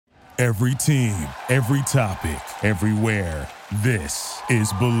Every team, every topic, everywhere. This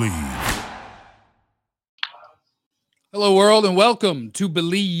is Believe. Hello, world, and welcome to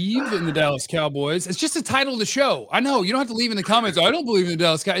Believe in the Dallas Cowboys. It's just the title of the show. I know, you don't have to leave in the comments, I don't believe in the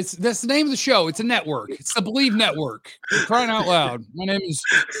Dallas Cowboys. That's the name of the show. It's a network. It's the Believe Network. You're crying out loud. My name is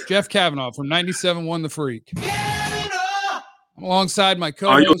Jeff Kavanaugh from 97.1 The Freak. I'm alongside my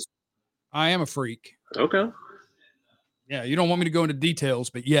co-host. I am a freak. Okay. Yeah, you don't want me to go into details,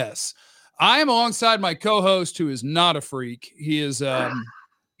 but yes. I am alongside my co-host who is not a freak. He is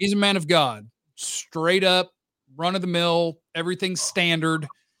he's a man of God. Straight up, run-of-the-mill, everything standard.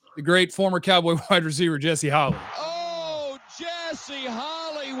 The great former Cowboy wide receiver, Jesse Holley. Oh, Jesse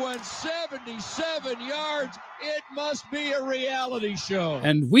Holley went 77 yards. It must be a reality show.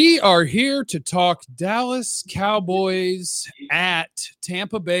 And we are here to talk Dallas Cowboys at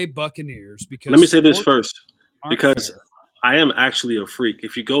Tampa Bay Buccaneers. Because let me say this first, because fair. I am actually a freak.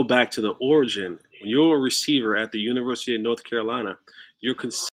 If you go back to the origin, when you're a receiver at the University of North Carolina, you're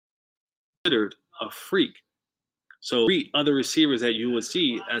considered a freak. So treat other receivers at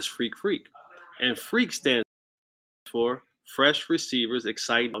UNC as freak. And freak stands for fresh receivers,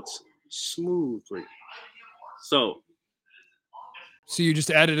 exciting smoothly. So you just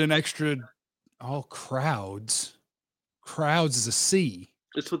added an extra, crowds. Crowds is a C.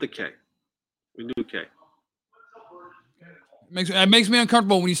 it's with a K. We do a K. It makes me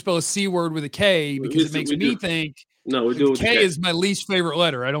uncomfortable when you spell a C word with a K because it makes me think no, we do it. K is my least favorite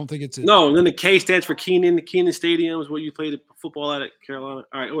letter. I don't think it's No, and then the K stands for Keenan. The Keenan Stadium is where you played football at Carolina.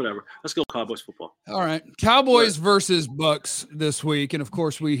 All right, whatever. Let's go Cowboys football. All right. Cowboys versus Bucks this week. And of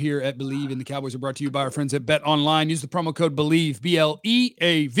course, we here at Believe in the Cowboys are brought to you by our friends at Bet Online. Use the promo code BELIEVE,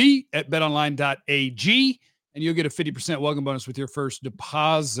 BLEAV at betonline.ag. And you'll get a 50% welcome bonus with your first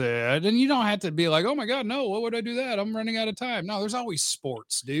deposit. And you don't have to be like, oh my God, no, what would I do that? I'm running out of time. No, there's always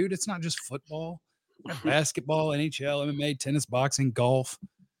sports, dude. It's not just football. Basketball, NHL, MMA, tennis, boxing, golf.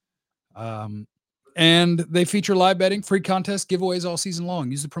 And they feature live betting, free contests, giveaways all season long.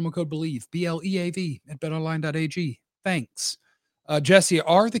 Use the promo code BELIEVE, BLEAV at betonline.ag. Thanks. Jesse,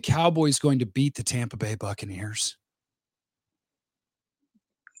 are the Cowboys going to beat the Tampa Bay Buccaneers?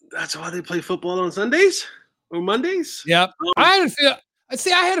 That's why they play football on Sundays or Mondays? Yep. I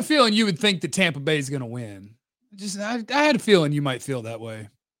had a feeling you would think that Tampa Bay is going to win. I had a feeling you might feel that way.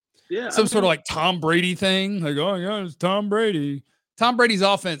 Yeah. Some sort of like Tom Brady thing. Like, oh, yeah, it's Tom Brady. Tom Brady's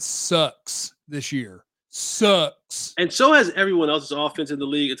offense sucks this year. Sucks. And so has everyone else's offense in the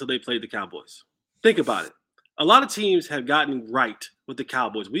league until they played the Cowboys. Think about it. A lot of teams have gotten right with the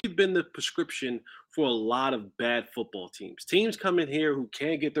Cowboys. We've been the prescription for a lot of bad football teams. Teams come in here who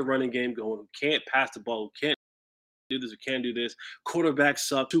can't get the running game going, who can't pass the ball, who can't do this, who can't do this. Quarterbacks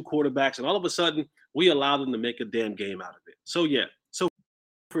suck, two quarterbacks, and all of a sudden we allow them to make a damn game out of it. So, yeah. So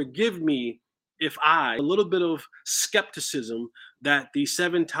forgive me if a little bit of skepticism that the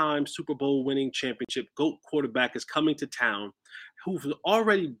 7-time Super Bowl winning championship GOAT quarterback is coming to town, who's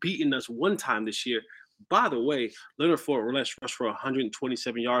already beaten us one time this year. By the way, Leonard Fournette rushed for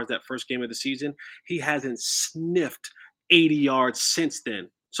 127 yards that first game of the season. He hasn't sniffed 80 yards since then.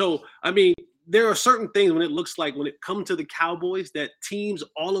 So, I mean, there are certain things when it looks like when it comes to the Cowboys that teams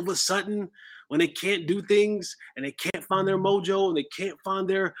all of a sudden, when they can't do things and they can't find their mojo and they can't find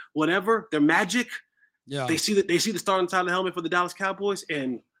their whatever, their magic, they see the star on the side of the helmet for the Dallas Cowboys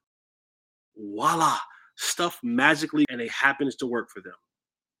and voila, stuff magically and it happens to work for them.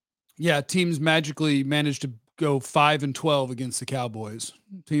 Yeah, teams magically managed to go 5-12 against the Cowboys.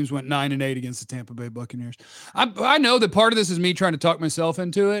 Teams went 9-8 against the Tampa Bay Buccaneers. I know that part of this is me trying to talk myself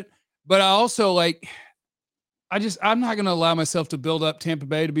into it, but I also I'm not going to allow myself to build up Tampa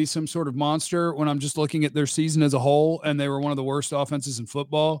Bay to be some sort of monster when I'm just looking at their season as a whole. And they were one of the worst offenses in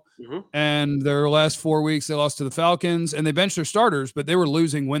football. Mm-hmm. And their last 4 weeks, they lost to the Falcons and they benched their starters, but they were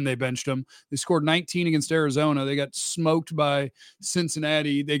losing when they benched them. They scored 19 against Arizona. They got smoked by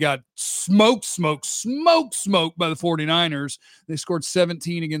Cincinnati. They got smoked by the 49ers. They scored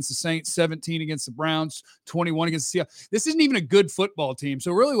 17 against the Saints, 17 against the Browns, 21 against the Seahawks. This isn't even a good football team.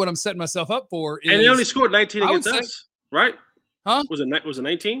 So really what I'm setting myself up for is... And they only scored 19 against us, right? Huh? Was it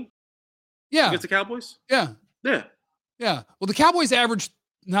 19? Yeah. Against the Cowboys? Yeah. Yeah. Yeah. Well, the Cowboys averaged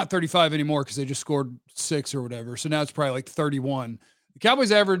not 35 anymore because they just scored 6 or whatever. So now it's probably like 31. The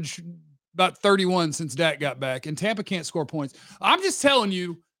Cowboys average about 31 since Dak got back, and Tampa can't score points. I'm just telling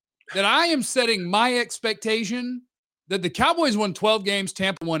you that I am setting my expectation that the Cowboys won 12 games,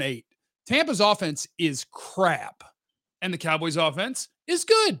 Tampa won 8. Tampa's offense is crap, and the Cowboys' offense is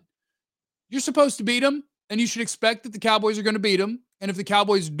good. You're supposed to beat them, and you should expect that the Cowboys are going to beat them. And if the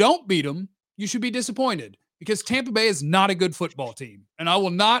Cowboys don't beat them, you should be disappointed. because Tampa Bay is not a good football team. And I will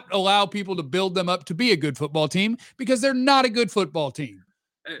not allow people to build them up to be a good football team because they're not a good football team.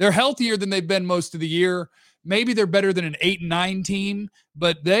 They're healthier than they've been most of the year. Maybe they're better than an 8-9 team,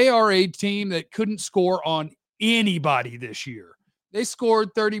 but they are a team that couldn't score on anybody this year. They scored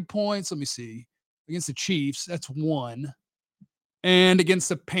 30 points. Let me see. Against the Chiefs, that's 1. And against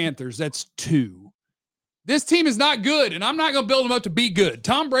the Panthers, that's 2. This team is not good, and I'm not going to build them up to be good.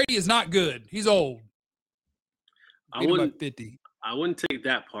 Tom Brady is not good. He's old. I wouldn't take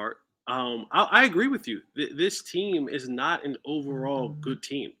that part. I agree with you. This team is not an overall good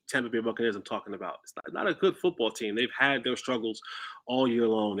team. Tampa Bay Buccaneers I'm talking about. It's not a good football team. They've had their struggles all year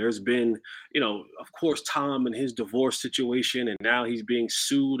long. There's been, of course, Tom and his divorce situation, and now he's being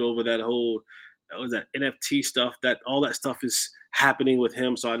sued over that whole that NFT stuff. That all that stuff is happening with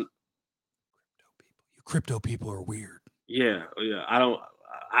him. So crypto people are weird. Yeah. I don't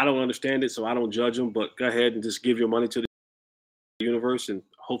understand it, so I don't judge them. But go ahead and just give your money to the universe, and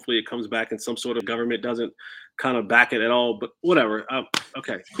hopefully it comes back, and some sort of government doesn't kind of back it at all. But whatever.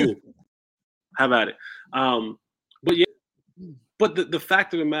 Okay, cool. Have at it. But yeah. But the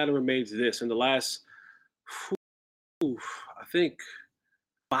fact of the matter remains this: in the last, I think,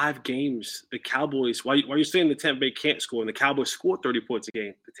 5 games, the Cowboys. While you're saying the Tampa Bay can't score, and the Cowboys score 30 points a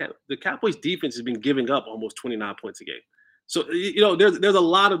game, the Cowboys defense has been giving up almost 29 points a game. So there's a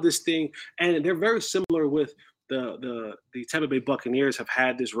lot of this thing, and they're very similar with the Tampa Bay Buccaneers. Have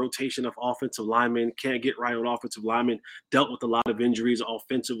had this rotation of offensive linemen, can't get right on offensive linemen, dealt with a lot of injuries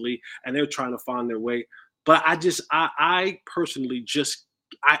offensively, and they're trying to find their way. But I personally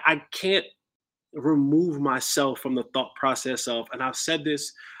I can't remove myself from the thought process of, and I've said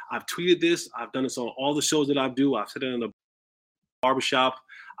this, I've tweeted this, I've done this on all the shows that I do, I've said it in the barbershop,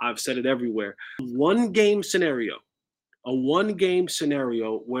 I've said it everywhere. A one-game scenario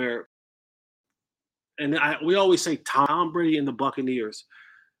where, and we always say Tom Brady and the Buccaneers,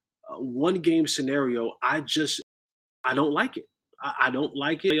 one-game scenario, I don't like it. I don't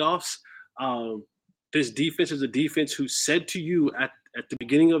like it. Playoffs. This defense is a defense who said to you at the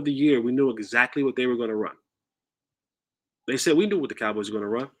beginning of the year, we knew exactly what they were going to run. They said we knew what the Cowboys were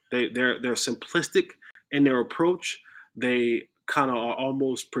going to run. They're simplistic in their approach. They kind of are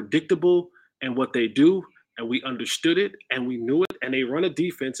almost predictable in what they do, and we understood it and we knew it. And they run a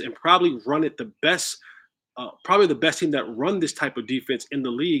defense and probably run it the best team that run this type of defense in the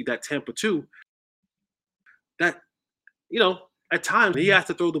league. That Tampa 2. That at times he has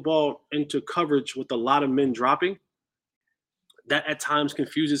to throw the ball into coverage with a lot of men dropping. That at times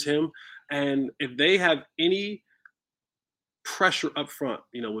confuses him. And if they have any pressure up front,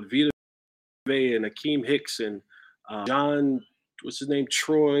 with Vita Vea and Akeem Hicks and John, what's his name?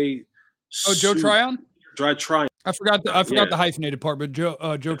 Troy. Joe Tryon? Tryon. I forgot the hyphenated part, but Joe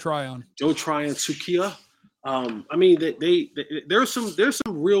Tryon. Joe Tryon, Sukia. There's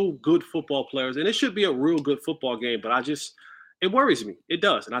some real good football players, and it should be a real good football game, but it worries me. It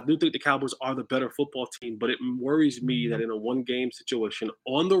does. And I do think the Cowboys are the better football team, but it worries me that in a one-game situation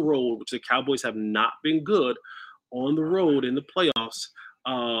on the road, which the Cowboys have not been good on the road in the playoffs,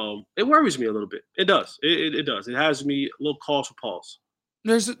 it worries me a little bit. It does. It does. It has me a little cause for pause.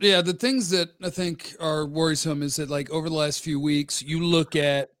 The things that I think are worrisome is that, like, over the last few weeks, you look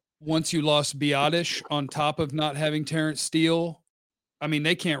at once you lost Biadasz on top of not having Terrence Steele,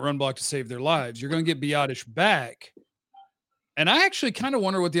 they can't run block to save their lives. You're going to get Biadasz back. And I actually kind of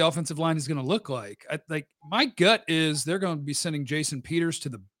wonder what the offensive line is going to look like. My gut is they're going to be sending Jason Peters to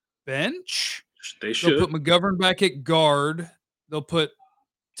the bench. They should. They'll put McGovern back at guard. They'll put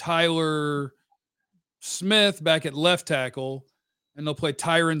Tyler Smith back at left tackle. And they'll play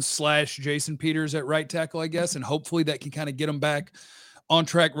Tyron / Jason Peters at right tackle, I guess. And hopefully that can kind of get them back on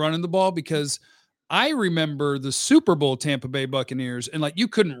track running the ball, because I remember the Super Bowl Tampa Bay Buccaneers, and you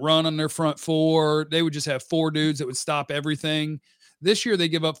couldn't run on their front 4. They would just have 4 dudes that would stop everything. This year they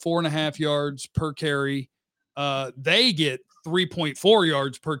give up 4.5 yards per carry. They get 3.4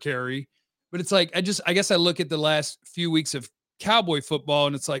 yards per carry. But it's I guess I look at the last few weeks of Cowboy football,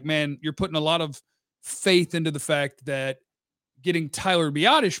 and it's man, you're putting a lot of faith into the fact that getting Tyler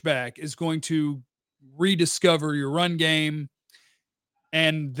Biadasz back is going to rediscover your run game,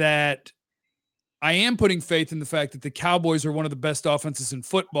 and that I am putting faith in the fact that the Cowboys are one of the best offenses in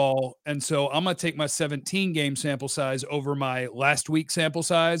football. And so I'm going to take my 17-game sample size over my last week sample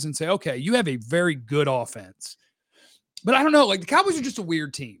size and say, okay, you have a very good offense. But I don't know, the Cowboys are just a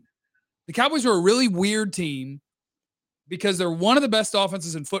weird team. The Cowboys are a really weird team because they're one of the best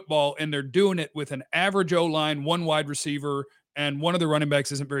offenses in football, and they're doing it with an average O-line, 1 wide receiver, and one of the running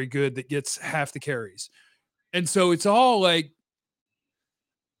backs isn't very good that gets half the carries. And so it's all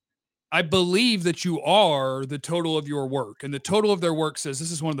I believe that you are the total of your work. And the total of their work says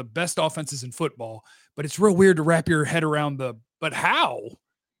this is one of the best offenses in football. But it's real weird to wrap your head around but how?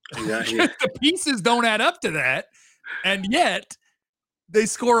 Yeah. The pieces don't add up to that. And yet they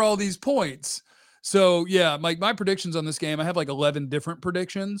score all these points. So, yeah, my predictions on this game, I have like 11 different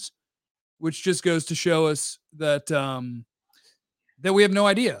predictions, which just goes to show us that that we have no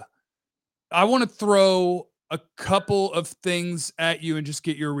idea. I want to throw a couple of things at you and just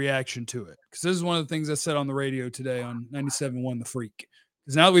get your reaction to it. Because this is one of the things I said on the radio today on 97.1 The Freak.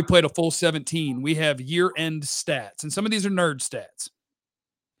 Because now that we played a full 17, we have year-end stats. And some of these are nerd stats.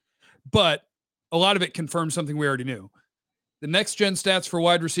 But a lot of it confirms something we already knew. The next-gen stats for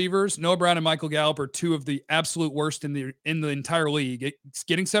wide receivers, Noah Brown and Michael Gallup are two of the absolute worst in the entire league. It's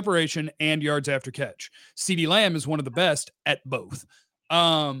getting separation and yards after catch. CeeDee Lamb is one of the best at both.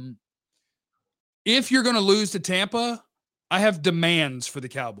 If you're going to lose to Tampa, I have demands for the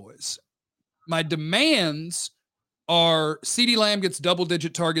Cowboys. My demands are CeeDee Lamb gets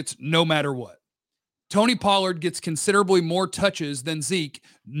double-digit targets no matter what. Tony Pollard gets considerably more touches than Zeke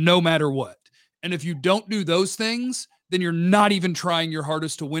no matter what. And if you don't do those things, then you're not even trying your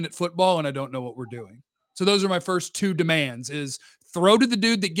hardest to win at football, and I don't know what we're doing. So those are my first two demands is throw to the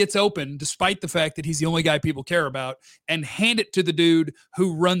dude that gets open, despite the fact that he's the only guy people care about, and hand it to the dude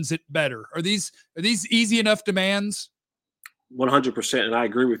who runs it better. Are these easy enough demands? 100%, and I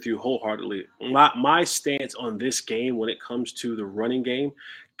agree with you wholeheartedly. My stance on this game when it comes to the running game,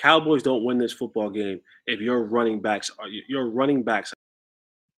 Cowboys don't win this football game if your running backs,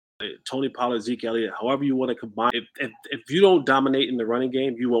 Tony Pollard, Zeke Elliott, however you want to combine. If you don't dominate in the running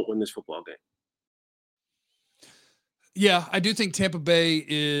game, you won't win this football game. Yeah, I do think Tampa Bay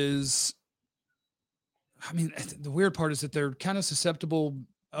is. I mean, the weird part is that they're kind of susceptible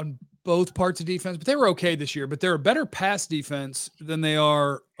on both parts of defense, but they were okay this year. But they're a better pass defense than they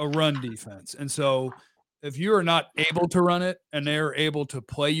are a run defense. And so if you are not able to run it and they're able to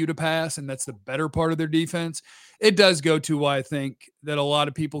play you to pass, and that's the better part of their defense, it does go to why I think that a lot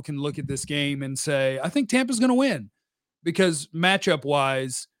of people can look at this game and say, I think Tampa's going to win because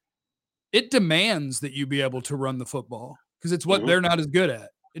matchup-wise, it demands that you be able to run the football because it's what they're not as good at.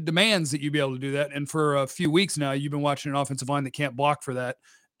 It demands that you be able to do that. And for a few weeks now, you've been watching an offensive line that can't block for that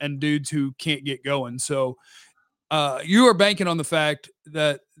and dudes who can't get going. So you are banking on the fact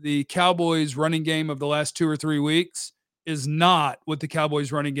that the Cowboys running game of the last 2 or 3 weeks is not what the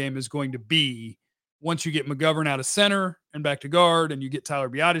Cowboys running game is going to be once you get McGovern out of center and back to guard and you get Tyler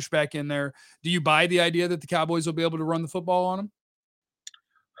Biadasz back in there. Do you buy the idea that the Cowboys will be able to run the football on them?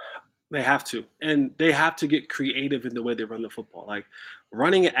 They have to. And they have to get creative in the way they run the football. Like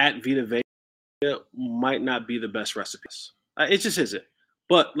running at Vita Vea might not be the best recipe. It just isn't.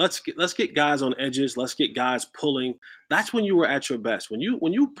 But let's get guys on edges. Let's get guys pulling. That's when you were at your best. When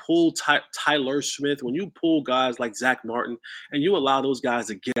you pull Tyler Smith, when you pull guys like Zach Martin, and you allow those guys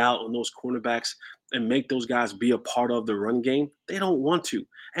to get out on those cornerbacks and make those guys be a part of the run game, they don't want to.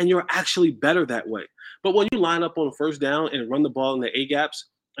 And you're actually better that way. But when you line up on first down and run the ball in the A-gaps,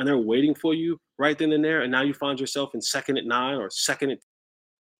 and they're waiting for you right then and there, and now you find yourself in 2nd and 9 or 2nd and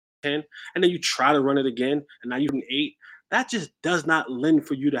 10, and then you try to run it again, and now you're in 8, that just does not lend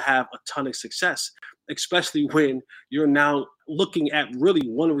for you to have a ton of success, especially when you're now looking at really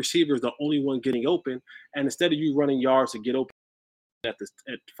one receiver is the only one getting open, and instead of you running yards to get open at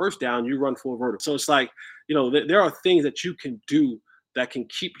first down, you run full vertical. So it's like, there are things that you can do that can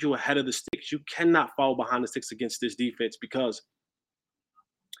keep you ahead of the sticks. You cannot fall behind the sticks against this defense because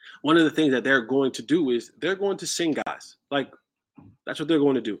one of the things that they're going to do is they're going to sing guys. Like, that's what they're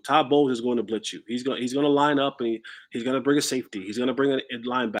going to do. Todd Bowles is going to blitz you. He's going to line up and he's going to bring a safety. He's going to bring a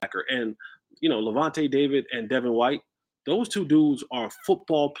linebacker. And, Levante David and Devin White, those two dudes are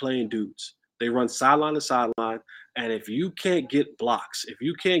football playing dudes. They run sideline to sideline. And if you can't get blocks, if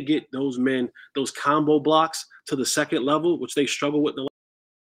you can't get those men, those combo blocks to the second level, which they struggle with the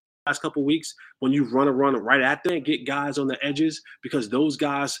last couple of weeks, when you run right at them, get guys on the edges, because those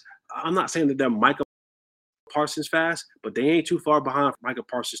guys, I'm not saying that they're Micah Parsons fast, but they ain't too far behind Micah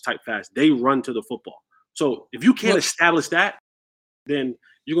Parsons type fast. They run to the football. So if you can't establish that, then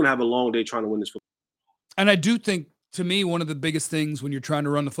you're going to have a long day trying to win this football. And I do think, to me, one of the biggest things when you're trying to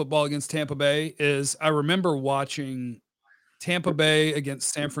run the football against Tampa Bay is I remember watching Tampa Bay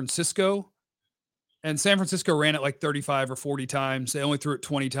against San Francisco, and San Francisco ran it like 35 or 40 times. They only threw it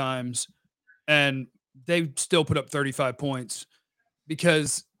 20 times, and they still put up 35 points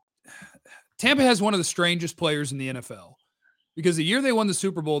because Tampa has one of the strangest players in the NFL, because the year they won the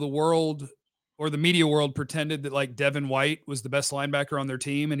Super Bowl, the world or the media world pretended that like Devin White was the best linebacker on their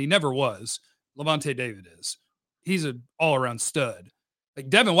team, and he never was. Levante David is. He's an all-around stud. Like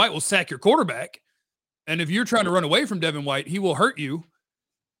Devin White will sack your quarterback. And if you're trying to run away from Devin White, he will hurt you.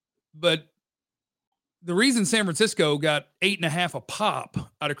 But the reason San Francisco got 8.5 a pop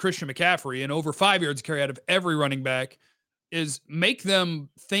out of Christian McCaffrey and over 5 yards carry out of every running back is make them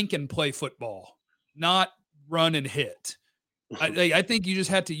think and play football, not run and hit. I think you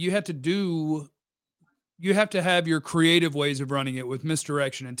have to have your creative ways of running it with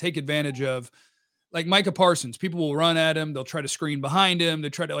misdirection and take advantage of, like Micah Parsons. People will run at him. They'll try to screen behind him. They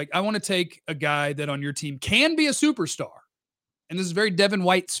try to, I want to take a guy that on your team can be a superstar. And this is very Devin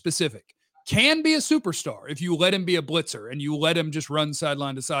White specific. Can be a superstar if you let him be a blitzer and you let him just run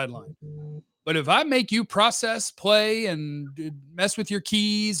sideline to sideline. But if I make you process, play, and mess with your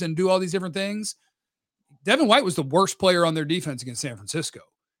keys and do all these different things, Devin White was the worst player on their defense against San Francisco.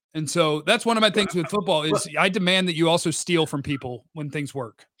 And so that's one of my things with football is I demand that you also steal from people when things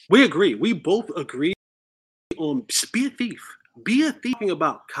work. We agree. We both agree on be a thief. Be a thief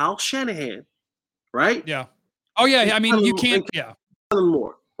about Kyle Shanahan, right? Yeah. Oh, yeah. I mean, you can't. Yeah.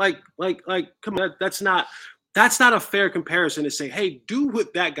 More. Like, come on. That's not a fair comparison to say, hey, do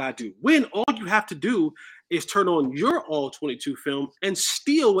what that guy do. When all you have to do is turn on your all 22 film and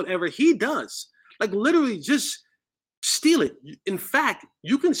steal whatever he does. Like literally just steal it. In fact,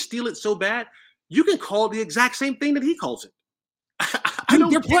 you can steal it so bad, you can call the exact same thing that he calls it.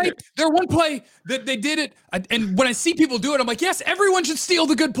 Their one play that they did it. And when I see people do it, I'm like, yes, everyone should steal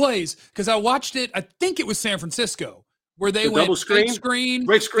the good plays. Because I watched it. I think it was San Francisco where they went double screen, fake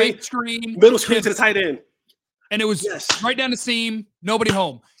screen, middle screen to the tight end. And it was right down the seam, nobody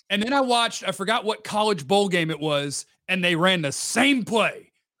home. And then I forgot what college bowl game it was. And they ran the same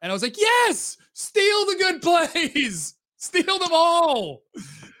play. And I was like, yes, steal the good plays. Steal them all.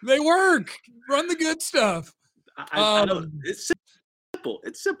 They work. Run the good stuff. I know. It's simple.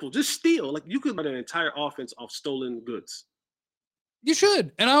 It's simple. Just steal. Like you could run an entire offense off stolen goods. You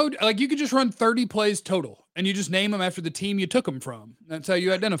should. And I would you could just run 30 plays total and you just name them after the team you took them from. That's how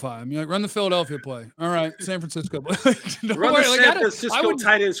you identify them. You're like, run the Philadelphia play. All right. San Francisco play. Run the San Francisco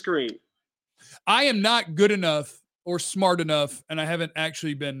tight end screen. I am not good enough or smart enough, and I haven't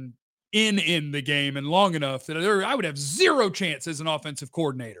actually been in the game and long enough that I would have zero chance as an offensive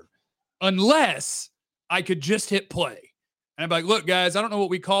coordinator unless I could just hit play. And I'm like, look, guys, I don't know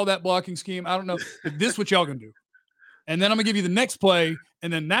what we call that blocking scheme. I don't know. But this is what y'all gonna do. And then I'm gonna give you the next play,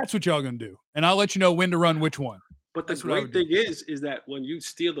 and then that's what y'all gonna do. And I'll let you know when to run which one. But the great thing is that when you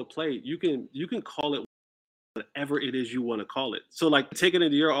steal the play, you can call it whatever it is you want to call it. So like take it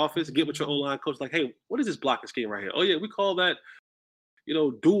into your office, get with your O-line coach, like, hey, what is this blocking scheme right here? Oh yeah, we call that,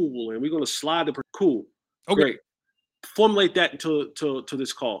 dual, and we're gonna slide the cool. Okay. Great. Formulate that to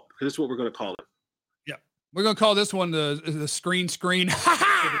this call, because this is what we're gonna call it. Yeah. We're gonna call this one the screen.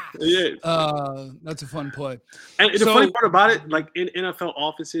 Yeah. That's a fun play. And the funny part about it, like in NFL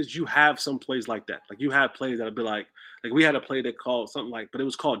offices, you have some plays like that. Like you have plays that'll be like we had a play that called something like, but it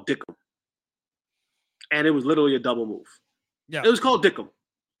was called Dickum. And it was literally a double move. Yeah. It was called Dickum.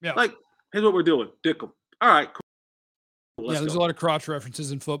 Yeah. Like, here's what we're doing. Dickum. All right, cool. There's a lot of crotch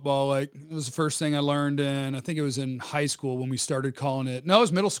references in football. Like, it was the first thing I learned in, I think it was in high school when we started calling it. No, it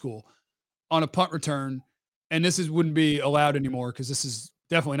was middle school on a punt return. And this wouldn't be allowed anymore because this is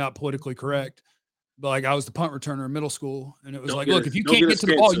definitely not politically correct. But like, I was the punt returner in middle school. And it was look, if you can't get to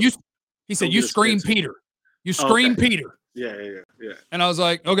the ball, he said, you screen Peter. You screen Peter. Yeah. And I was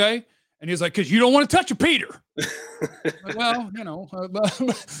like, okay. And he was like, because you don't want to touch a Peter. Like, well, but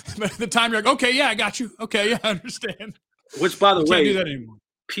at the time you're like, okay, yeah, I got you. Okay, yeah, I understand. Which, by the way, can't do that anymore.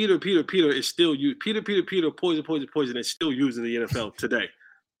 Peter is still used. Peter, poison is still used in the NFL today.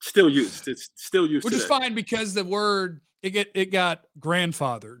 Still used. It's still used Which today. is fine because the word, it got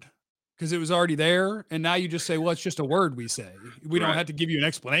grandfathered because it was already there. And now you just say, well, it's just a word we say. We don't have to give you an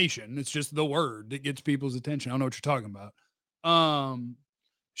explanation. It's just the word that gets people's attention. I don't know what you're talking about.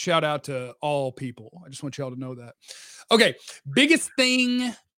 Shout out to all people. I just want y'all to know that. Okay. Biggest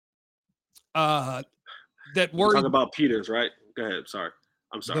thing that worries. Talk about Peters, right? Go ahead.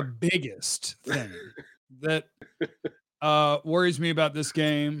 I'm sorry. The biggest thing that worries me about this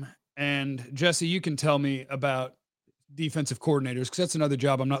game, and Jesse, you can tell me about defensive coordinators because that's another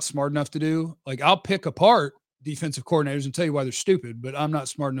job I'm not smart enough to do. Like, I'll pick apart defensive coordinators and tell you why they're stupid, but I'm not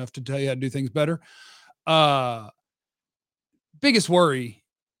smart enough to tell you how to do things better. Biggest worry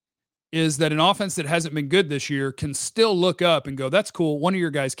is that an offense that hasn't been good this year can still look up and go, that's cool. One of your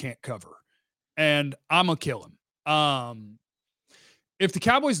guys can't cover and I'm going to kill him. If the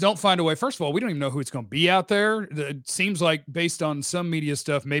Cowboys don't find a way, first of all, we don't even know who it's going to be out there. It seems like based on some media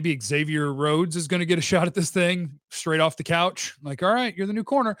stuff, maybe Xavier Rhodes is going to get a shot at this thing straight off the couch. Like, all right, you're the new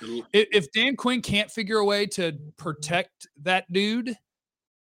corner. If Dan Quinn can't figure a way to protect that dude,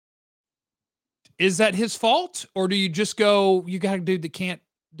 Is that his fault, or do you just go, you got a dude that can't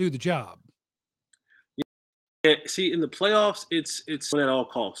do the job? Yeah, see, in the playoffs, it's at all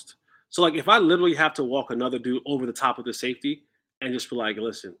cost. So like if I literally have to walk another dude over the top of the safety and just be like,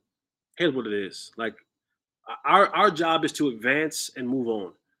 listen, here's what it is. Like our job is to advance and move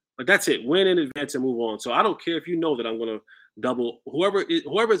on. Like that's it. Win and advance and move on. So I don't care if you know that I'm gonna double whoever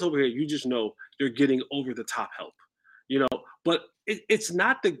is over here, you just know you're getting over the top help. You know, but it's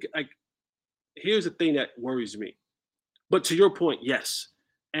not the like here's the thing that worries me. But to your point, yes.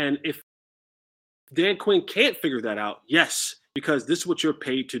 And if Dan Quinn can't figure that out, yes, because this is what you're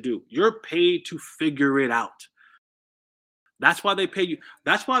paid to do. You're paid to figure it out. That's why they pay you.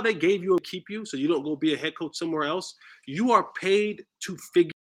 That's why they gave you and keep you so you don't go be a head coach somewhere else. You are paid to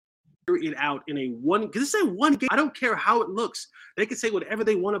figure it out in a one, because this ain't one game. I don't care how it looks. They can say whatever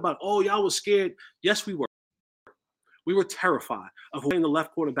they want about, oh, y'all was scared. Yes, we were. We were terrified of playing the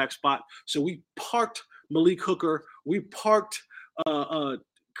left quarterback spot. So we parked Malik Hooker. We parked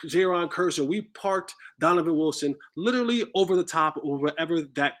Jaron Kershaw. We parked Donovan Wilson literally over the top of wherever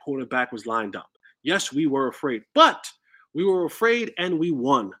that quarterback was lined up. Yes, we were afraid, but we were afraid and we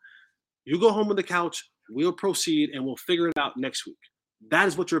won. You go home on the couch, we'll proceed, and we'll figure it out next week. That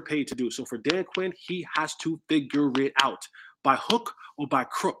is what you're paid to do. So for Dan Quinn, he has to figure it out by hook or by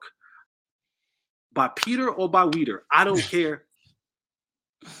crook, by Peter or by Weeder. I don't care.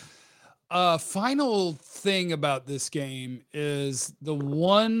 Final thing about this game is the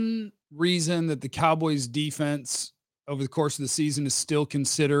one reason that the Cowboys defense over the course of the season is still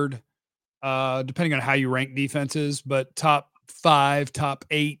considered, depending on how you rank defenses, but top 5, top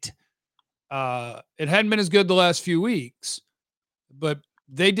 8. It hadn't been as good the last few weeks, but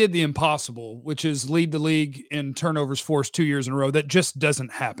they did the impossible, which is lead the league in turnovers forced 2 years in a row. That just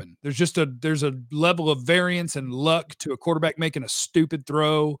doesn't happen. There's a level of variance and luck to a quarterback making a stupid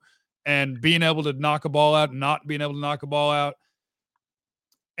throw and being able to knock a ball out and not being able to knock a ball out.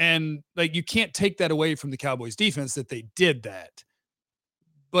 And like, you can't take that away from the Cowboys defense that they did that.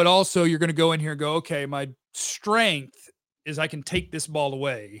 But also you're going to go in here and go, okay, my strength is I can take this ball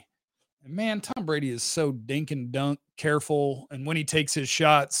away. And man, Tom Brady is so dink and dunk careful. And when he takes his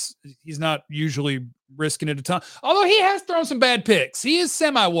shots, he's not usually risking it a ton. Although he has thrown some bad picks. He is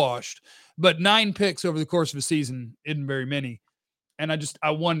semi-washed, but 9 picks over the course of a season isn't very many. And I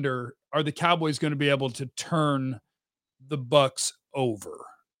wonder, are the Cowboys going to be able to turn the Bucs over?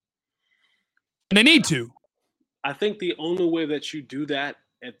 And they need to. I think the only way that you do that,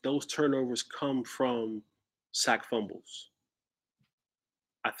 if those turnovers come from sack fumbles.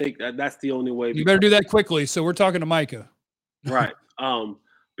 I think that's the only way. You better do that quickly. So we're talking to Micah. Right.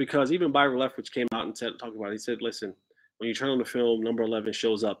 Because even Byron Leftwich came out and talked about it. He said, listen, when you turn on the film, number 11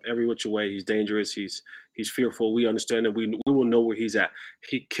 shows up every which way. He's dangerous. He's fearful. We understand that. We will know where he's at.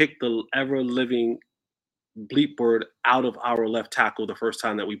 He kicked the ever-living bleep bird out of our left tackle the first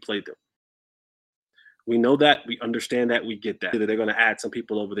time that we played them. We know that. We understand that. We get that. They're going to add some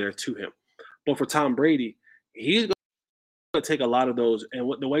people over there to him. But for Tom Brady, he's going to take a lot of those.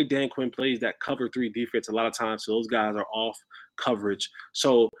 And the way Dan Quinn plays that cover 3 defense, a lot of times, so those guys are off coverage.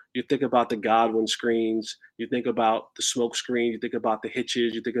 So you think about the Godwin screens, you think about the smoke screen, you think about the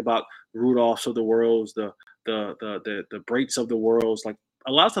hitches, you think about Rudolphs of the worlds, the Braits of the worlds. Like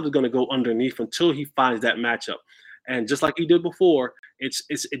a lot of stuff is going to go underneath until he finds that matchup. And just like he did before,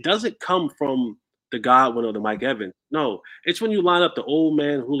 it doesn't come from the Godwin or the Mike Evans. No, it's when you line up the old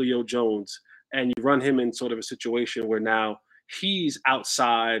man Julio Jones and you run him in sort of a situation where now he's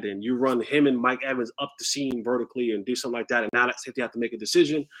outside and you run him and Mike Evans up the seam vertically and do something like that. And now that's if you have to make a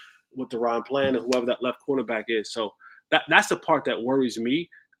decision with the Ron Plan and whoever that left cornerback is. So that's the part that worries me.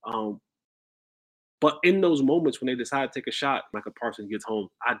 But in those moments when they decide to take a shot, Micah Parsons gets home.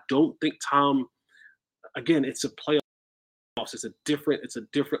 I don't think Tom, again, it's a playoffs. It's a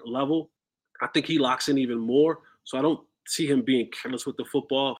different level. I think he locks in even more. So I don't see him being careless with the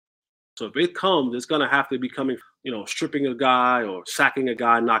football. So if it comes, it's going to have to be coming, stripping a guy or sacking a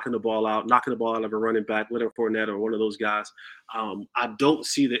guy, knocking the ball out of a running back, Leonard Fournette or one of those guys. I don't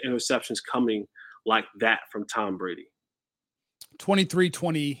see the interceptions coming like that from Tom Brady.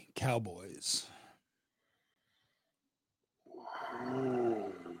 23-20 Cowboys.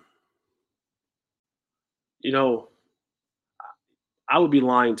 I would be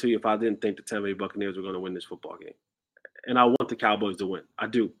lying to you if I didn't think the Tampa Bay Buccaneers were going to win this football game. And I want the Cowboys to win. I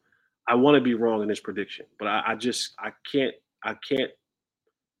do. I want to be wrong in this prediction, but I can't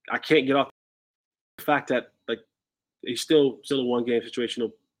get off the fact that like it's still a 1-game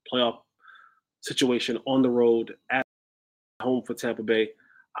situational playoff situation on the road at home for Tampa Bay.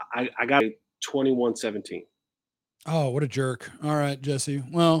 I got a 21-17. Oh, what a jerk. All right, Jesse.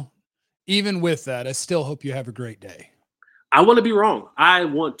 Well, even with that, I still hope you have a great day. I want to be wrong. I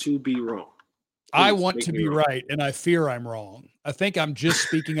want to be wrong. I want to be right, and I fear I'm wrong. I think I'm just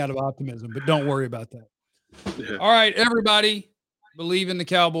speaking out of optimism, but don't worry about that. Yeah. All right, everybody, believe in the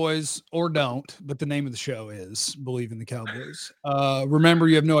Cowboys or don't, but the name of the show is Believe in the Cowboys. Remember,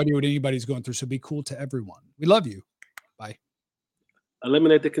 you have no idea what anybody's going through, so be cool to everyone. We love you. Bye.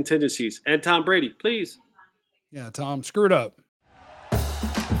 Eliminate the contingencies. And Tom Brady, please. Yeah, Tom, screw it up.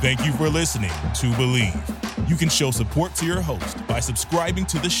 Thank you for listening to Believe. You can show support to your host by subscribing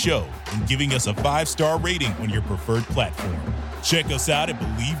to the show and giving us a 5-star rating on your preferred platform. Check us out at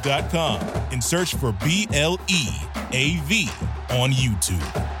Believe.com and search for BLEAV on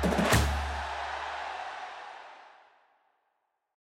YouTube.